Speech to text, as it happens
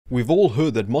We've all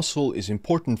heard that muscle is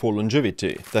important for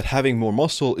longevity, that having more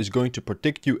muscle is going to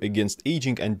protect you against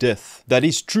aging and death. That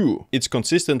is true. It's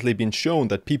consistently been shown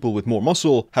that people with more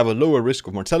muscle have a lower risk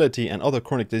of mortality and other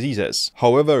chronic diseases.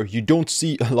 However, you don't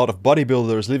see a lot of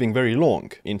bodybuilders living very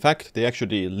long. In fact, they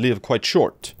actually live quite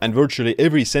short. And virtually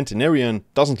every centenarian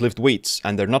doesn't lift weights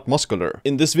and they're not muscular.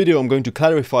 In this video, I'm going to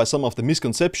clarify some of the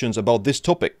misconceptions about this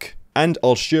topic. And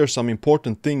I'll share some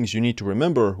important things you need to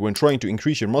remember when trying to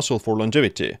increase your muscle for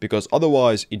longevity, because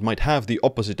otherwise it might have the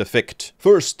opposite effect.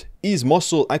 First, is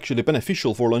muscle actually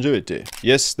beneficial for longevity?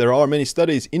 Yes, there are many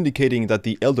studies indicating that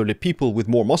the elderly people with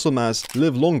more muscle mass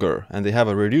live longer and they have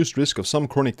a reduced risk of some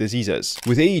chronic diseases.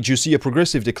 With age, you see a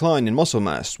progressive decline in muscle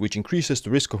mass, which increases the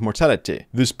risk of mortality.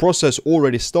 This process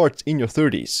already starts in your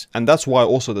 30s, and that's why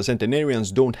also the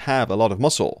centenarians don't have a lot of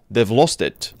muscle. They've lost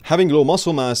it. Having low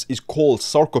muscle mass is called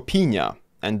sarcopenia,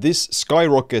 and this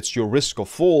skyrockets your risk of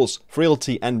falls,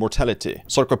 frailty, and mortality.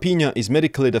 Sarcopenia is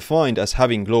medically defined as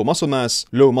having low muscle mass,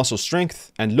 low muscle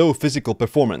strength, and low physical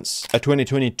performance. A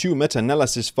 2022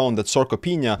 meta-analysis found that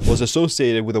sarcopenia was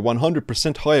associated with a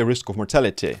 100% higher risk of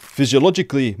mortality.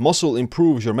 Physiologically, muscle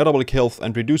improves your metabolic health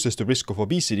and reduces the risk of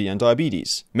obesity and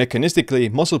diabetes.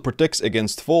 Mechanistically, muscle protects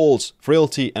against falls,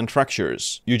 frailty, and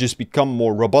fractures. You just become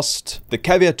more robust. The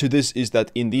caveat to this is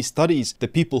that in these studies, the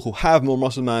people who have more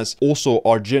muscle mass also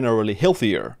are generally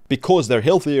healthier. Because they're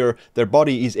healthier, their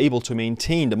body is able to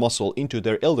maintain the muscle into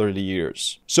their elderly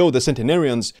years. So the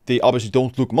centenarians, they obviously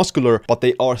don't look muscular, but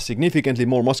they are significantly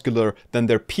more muscular than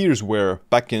their peers were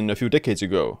back in a few decades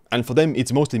ago. And for them,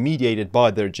 it's mostly mediated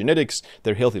by their genetics,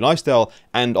 their healthy lifestyle,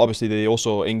 and obviously they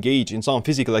also engage in some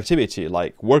physical activity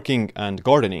like working and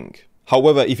gardening.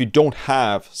 However, if you don't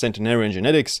have centenarian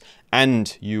genetics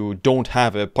and you don't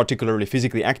have a particularly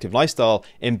physically active lifestyle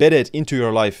embedded into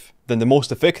your life, then the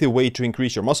most effective way to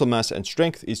increase your muscle mass and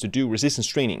strength is to do resistance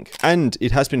training. And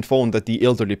it has been found that the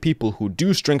elderly people who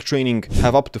do strength training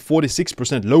have up to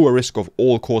 46% lower risk of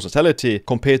all-cause mortality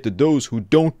compared to those who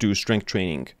don't do strength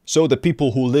training. So the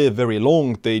people who live very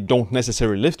long, they don't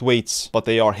necessarily lift weights, but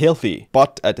they are healthy.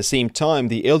 But at the same time,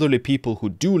 the elderly people who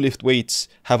do lift weights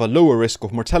have a lower risk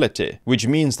of mortality, which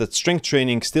means that strength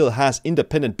training still has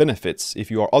independent benefits if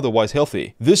you are otherwise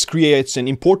healthy. This creates an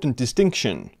important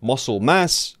distinction: muscle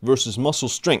mass versus muscle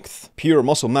strength. Pure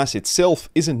muscle mass itself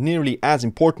isn't nearly as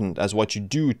important as what you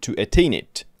do to attain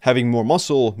it. Having more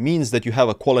muscle means that you have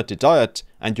a quality diet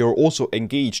and you're also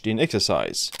engaged in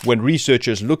exercise. When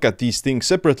researchers look at these things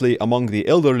separately among the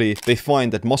elderly, they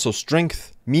find that muscle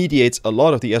strength mediates a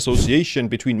lot of the association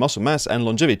between muscle mass and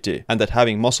longevity, and that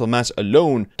having muscle mass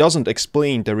alone doesn't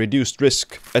explain the reduced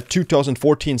risk. A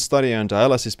 2014 study on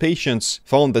dialysis patients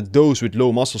found that those with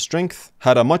low muscle strength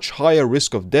had a much higher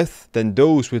risk of death than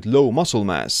those with low muscle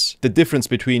mass. The difference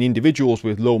between individuals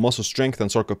with low muscle strength and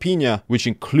sarcopenia, which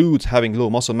includes having low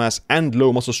muscle mass and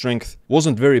low muscle strength,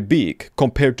 wasn't very big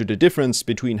compared to the difference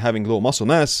between having low muscle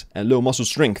mass and low muscle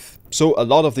strength. So a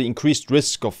lot of the increased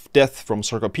risk of death from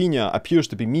sarcopenia appears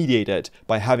to be mediated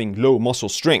by having low muscle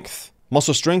strength.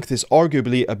 Muscle strength is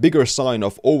arguably a bigger sign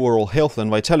of overall health and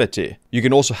vitality. You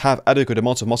can also have adequate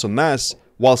amounts of muscle mass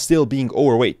while still being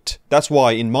overweight. That's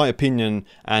why, in my opinion,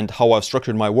 and how I've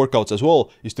structured my workouts as well,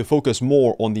 is to focus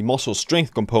more on the muscle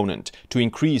strength component to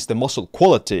increase the muscle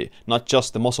quality, not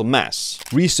just the muscle mass.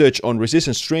 Research on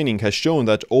resistance training has shown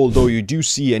that although you do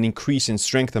see an increase in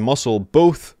strength and muscle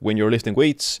both when you're lifting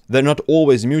weights, they're not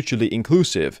always mutually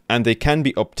inclusive, and they can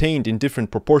be obtained in different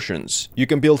proportions. You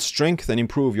can build strength and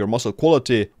improve your muscle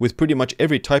quality with pretty much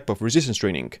every type of resistance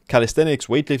training: calisthenics,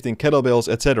 weightlifting, kettlebells,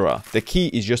 etc. The key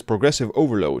is just progressive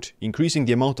overload, increasing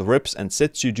the amount of reps and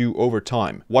sets you do over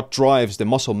time. What drives the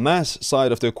muscle mass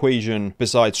side of the equation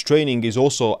besides training is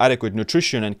also adequate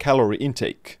nutrition and calorie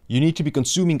intake. You need to be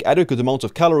consuming adequate amounts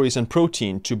of calories and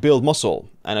protein to build muscle.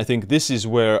 And I think this is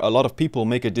where a lot of people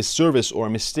make a disservice or a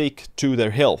mistake to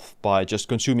their health by just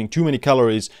consuming too many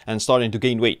calories and starting to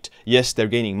gain weight. Yes, they're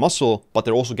gaining muscle, but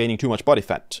they're also gaining too much body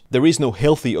fat. There is no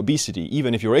healthy obesity,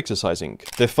 even if you're exercising.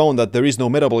 They found that there is no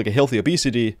metabolically healthy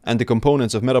obesity, and the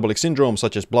components of metabolic syndrome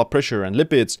such as blood pressure and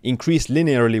lipids increase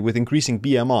linearly with increasing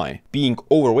BMI. Being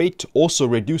overweight also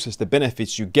reduces the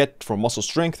benefits you get from muscle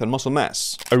strength and muscle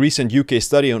mass. A recent UK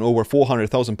study on over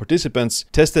 400,000 participants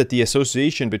tested the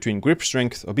association between grip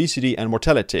strength, obesity, and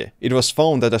mortality. It was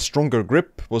found that a stronger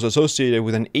grip was associated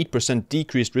with an 8%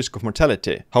 decreased risk of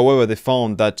mortality. However, they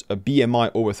found that a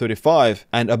BMI over 35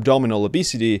 and abdominal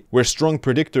obesity were strong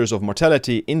predictors of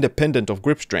mortality independent of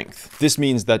grip strength. This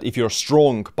means that if you're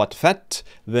strong but fat,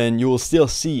 then you will still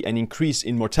see an increase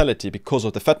in mortality because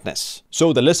of the fatness.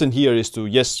 So the lesson here is to,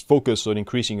 yes, focus on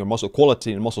increasing your muscle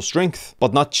quality and muscle strength,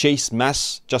 but not chase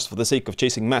mass just for the sake of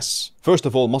chasing mass. First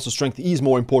of all, muscle strength is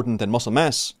more important than muscle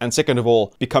mass. And second of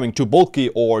all, becoming too bulky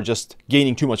or just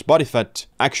gaining too much body fat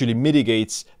actually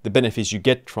mitigates the benefits you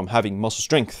get from having muscle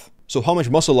strength. So how much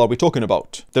muscle are we talking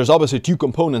about? There's obviously two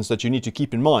components that you need to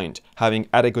keep in mind: having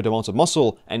adequate amounts of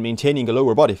muscle and maintaining a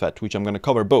lower body fat, which I'm going to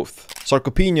cover both.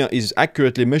 Sarcopenia is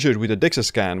accurately measured with a DEXA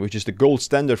scan, which is the gold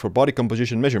standard for body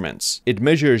composition measurements. It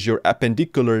measures your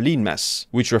appendicular lean mass,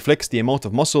 which reflects the amount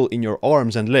of muscle in your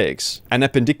arms and legs. An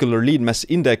appendicular lean mass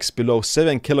index below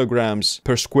 7 kilograms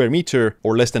per square meter,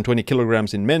 or less than 20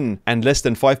 kilograms in men, and less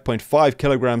than 5.5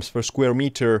 kilograms per square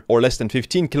meter, or less than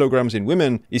 15 kilograms in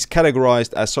women, is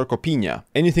categorized as sarcopenia.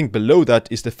 Anything below that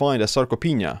is defined as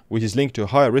sarcopenia, which is linked to a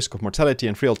higher risk of mortality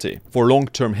and frailty. For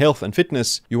long-term health and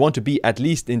fitness, you want to be at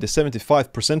least in the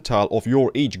 75th percentile of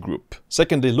your age group.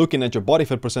 Secondly, looking at your body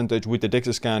fat percentage with the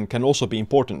DEXA scan can also be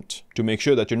important to make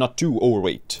sure that you're not too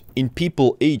overweight. In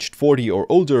people aged 40 or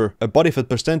older, a body fat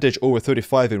percentage over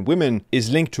 35 in women is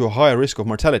linked to a higher risk of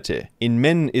mortality. In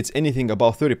men, it's anything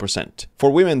above 30%.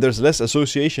 For women, there's less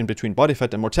association between body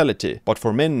fat and mortality, but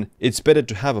for men, it's better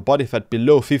to have a body fat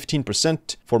below 15%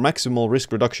 for maximal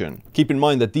risk reduction. Keep in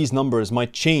mind that these numbers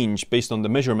might change based on the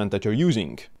measurement that you're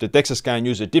using. The DEXA scan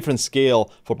uses a different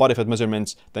scale for body fat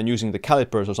measurements than using the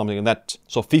calipers or something like that.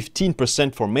 So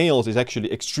 15% for males is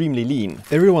actually extremely lean.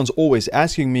 Everyone's always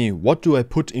asking me, what do I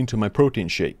put into my protein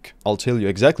shake? I'll tell you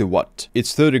exactly what.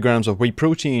 It's 30 grams of whey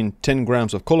protein, 10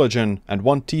 grams of collagen, and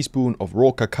 1 teaspoon of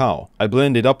raw cacao. I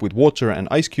blend it up with water and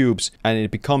ice cubes, and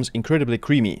it becomes incredibly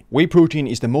creamy. Whey protein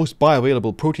is the most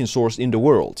bioavailable protein source in the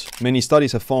world. Many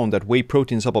studies have found that whey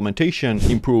protein supplementation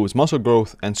improves muscle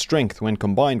growth and strength when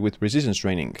combined with resistance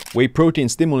training. Whey protein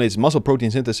stimulates muscle protein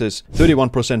synthesis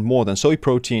 31% more than soy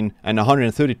protein and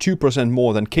 132%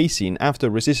 more than casein after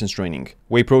resistance training.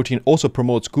 Whey protein also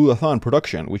promotes glutathione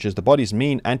production, which is the body's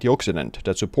main antioxidant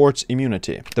that supports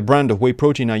immunity. The brand of whey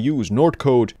protein I use,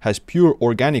 Nordcode, has pure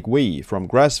organic whey from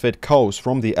grass-fed cows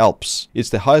from the Alps.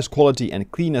 It's the highest quality and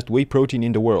cleanest whey protein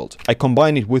in the world. I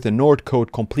combine it with a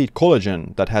Nordcode complete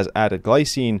collagen that has added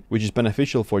glycine, which is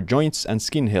beneficial for joints and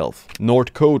skin health.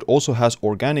 Nordcode also has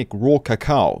organic raw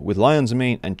cacao with lion's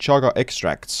mane and chaga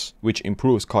extracts, which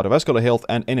improves cardiovascular health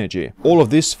and energy. All of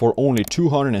this for only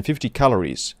 250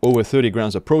 calories, over 30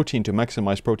 grams of protein to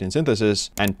maximize protein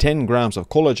synthesis, and 10 grams of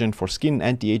collagen for skin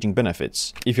anti-aging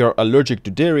benefits. If you're allergic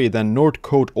to dairy, then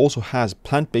Nordcode also has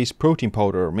plant-based protein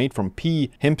powder made from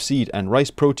pea, hemp seed, and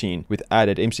rice protein with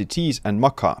added MCTs and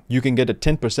maca. You can get a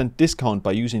 10% discount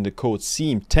by using the code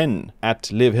Siim 10 at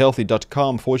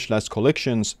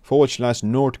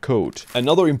livehealthy.com/collections/Nordcode.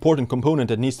 Another important component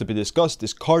that needs to be discussed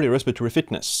is cardiorespiratory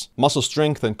fitness. Muscle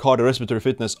strength and cardiorespiratory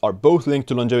fitness are both linked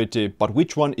to longevity, but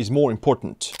which one is more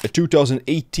important? A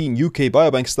 2018 UK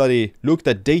Biobank study looked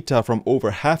at data from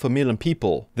over 500,000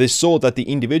 people. They saw that the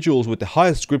individuals with the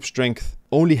highest grip strength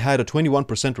only had a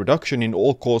 21% reduction in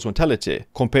all-cause mortality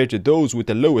compared to those with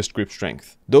the lowest grip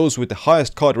strength. Those with the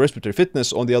highest cardiorespiratory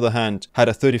fitness, on the other hand, had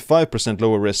a 35%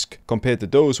 lower risk compared to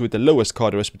those with the lowest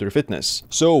cardiorespiratory fitness.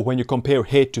 So when you compare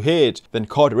head to head, then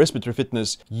cardiorespiratory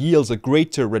fitness yields a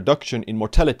greater reduction in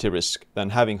mortality risk than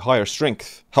having higher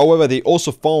strength. However, they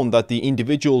also found that the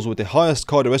individuals with the highest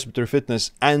cardiorespiratory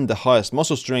fitness and the highest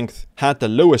muscle strength had the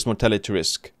lowest mortality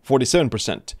risk,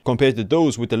 47%, compared to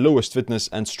those with the lowest fitness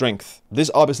and strength.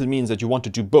 This obviously means that you want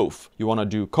to do both. You want to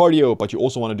do cardio, but you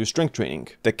also want to do strength training.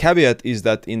 The caveat is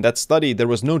that in that study, there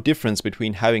was no difference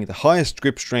between having the highest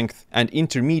grip strength and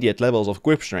intermediate levels of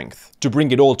grip strength. To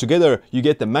bring it all together, you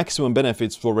get the maximum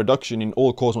benefits for reduction in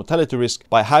all-cause mortality risk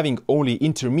by having only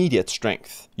intermediate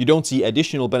strength. You don't see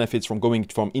additional benefits from going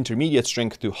from intermediate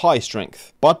strength to high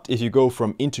strength. But if you go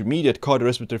from intermediate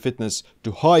cardiorespiratory fitness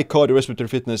to high cardiorespiratory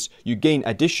fitness, you gain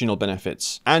additional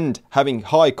benefits. And having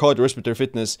high cardiorespiratory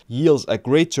fitness yields a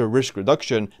greater risk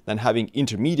reduction than having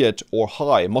intermediate or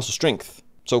high muscle strength.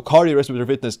 So cardiorespiratory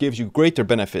fitness gives you greater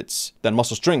benefits than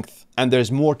muscle strength, and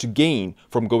there's more to gain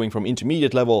from going from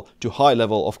intermediate level to high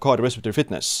level of cardiorespiratory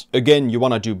fitness. Again, you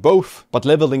want to do both, but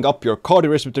leveling up your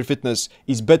cardiorespiratory fitness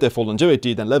is better for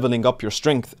longevity than leveling up your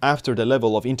strength after the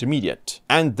level of intermediate.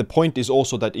 And the point is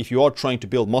also that if you are trying to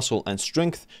build muscle and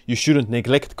strength, you shouldn't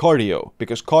neglect cardio,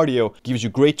 because cardio gives you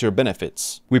greater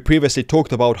benefits. We previously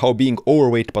talked about how being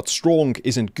overweight but strong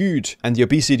isn't good, and the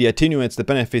obesity attenuates the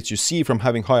benefits you see from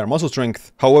having higher muscle strength.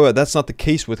 strength. However, that's not the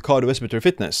case with cardiorespiratory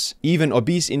fitness. Even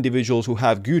obese individuals who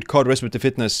have good cardiorespiratory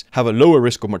fitness have a lower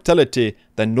risk of mortality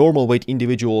than normal weight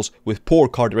individuals with poor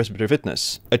cardiorespiratory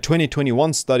fitness. A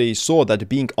 2021 study saw that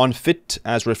being unfit,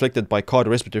 as reflected by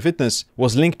cardiorespiratory fitness,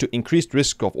 was linked to increased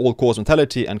risk of all-cause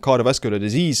mortality and cardiovascular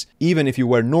disease, even if you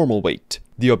were normal weight.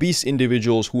 The obese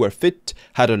individuals who were fit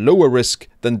had a lower risk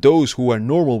than those who were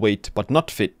normal weight but not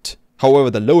fit.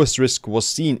 However, the lowest risk was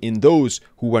seen in those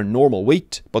who were normal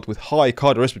weight but with high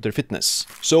cardiorespiratory fitness.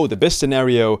 So the best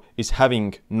scenario is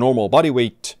having normal body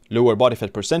weight, lower body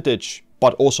fat percentage,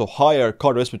 but also higher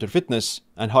cardiorespiratory fitness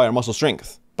and higher muscle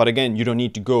strength. But again, you don't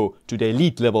need to go to the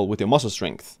elite level with your muscle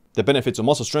strength. The benefits of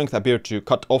muscle strength appear to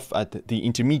cut off at the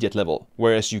intermediate level,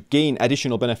 whereas you gain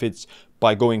additional benefits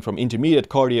by going from intermediate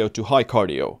cardio to high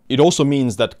cardio. It also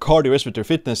means that cardiorespiratory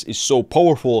fitness is so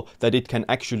powerful that it can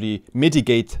actually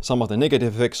mitigate some of the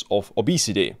negative effects of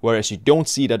obesity, whereas you don't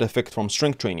see that effect from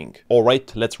strength training.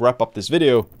 Alright, let's wrap up this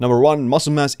video. Number 1,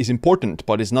 muscle mass is important,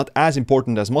 but is not as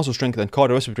important as muscle strength and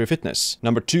cardiorespiratory fitness.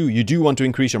 Number 2, you do want to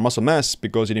increase your muscle mass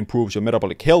because it improves your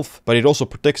metabolic health, but it also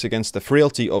protects against the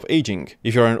frailty of aging.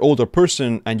 If you're an older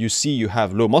person and you see you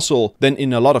have low muscle, then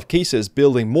in a lot of cases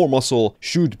building more muscle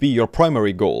should be your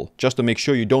primary goal, just to make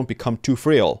sure you don't become too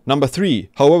frail. Number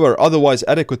 3, however, otherwise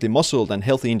adequately muscled and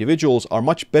healthy individuals are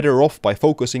much better off by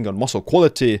focusing on muscle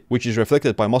quality, which is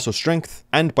reflected by muscle strength,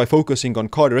 and by focusing on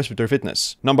cardiorespiratory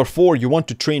fitness. Number 4, you want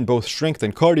to train both strength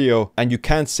and cardio, and you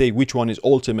can't say which one is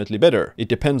ultimately better. It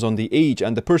depends on the age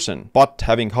and the person, but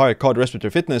having higher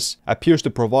cardiorespiratory fitness appears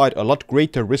to provide a lot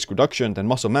greater risk reduction than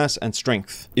muscle mass and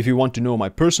strength. If you want to know my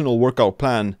personal workout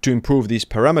plan to improve these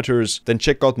parameters, then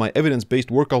check out my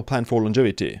evidence-based workout plan for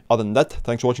longevity. Other than that,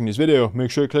 thanks for watching this video.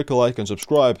 Make sure you click a like and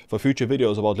subscribe for future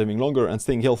videos about living longer and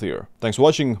staying healthier. Thanks for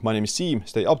watching. My name is Siim.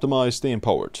 Stay optimized, stay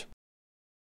empowered.